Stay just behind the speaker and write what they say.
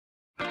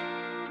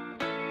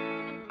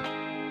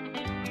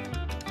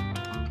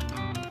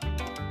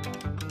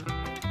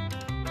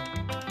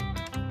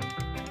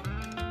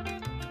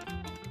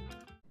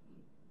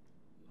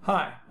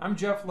Hi, I'm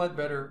Jeff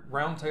Ledbetter,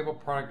 Roundtable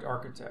Product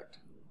Architect.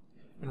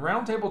 In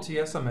Roundtable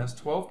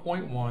TSMS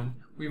 12.1,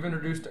 we've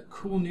introduced a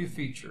cool new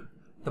feature,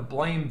 the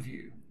Blame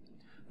View.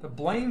 The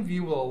Blame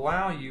View will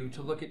allow you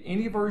to look at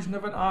any version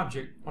of an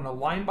object on a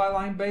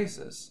line-by-line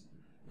basis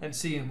and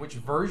see in which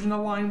version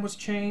a line was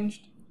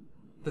changed,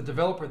 the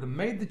developer that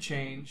made the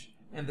change,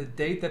 and the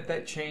date that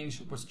that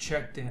change was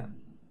checked in.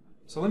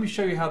 So let me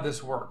show you how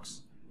this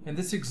works. In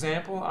this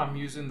example, I'm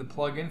using the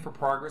plugin for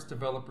Progress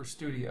Developer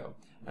Studio,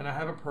 and I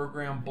have a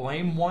program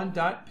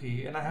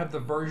blame1.p, and I have the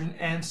version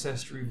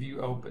ancestry view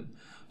open.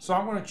 So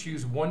I'm going to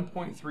choose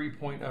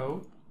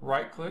 1.3.0,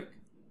 right-click,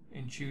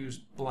 and choose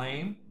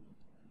Blame.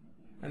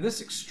 And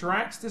this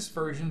extracts this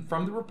version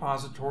from the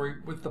repository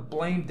with the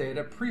blame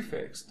data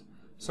prefixed.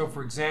 So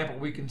for example,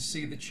 we can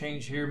see the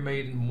change here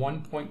made in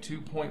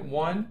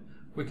 1.2.1.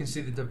 We can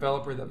see the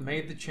developer that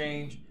made the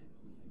change,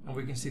 and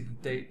we can see the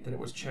date that it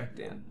was checked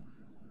in.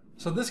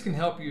 So this can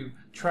help you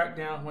track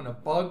down when a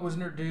bug was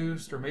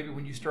introduced, or maybe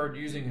when you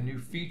started using a new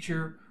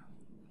feature,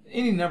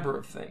 any number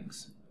of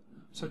things.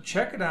 So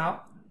check it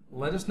out,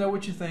 let us know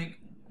what you think,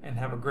 and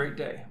have a great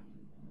day.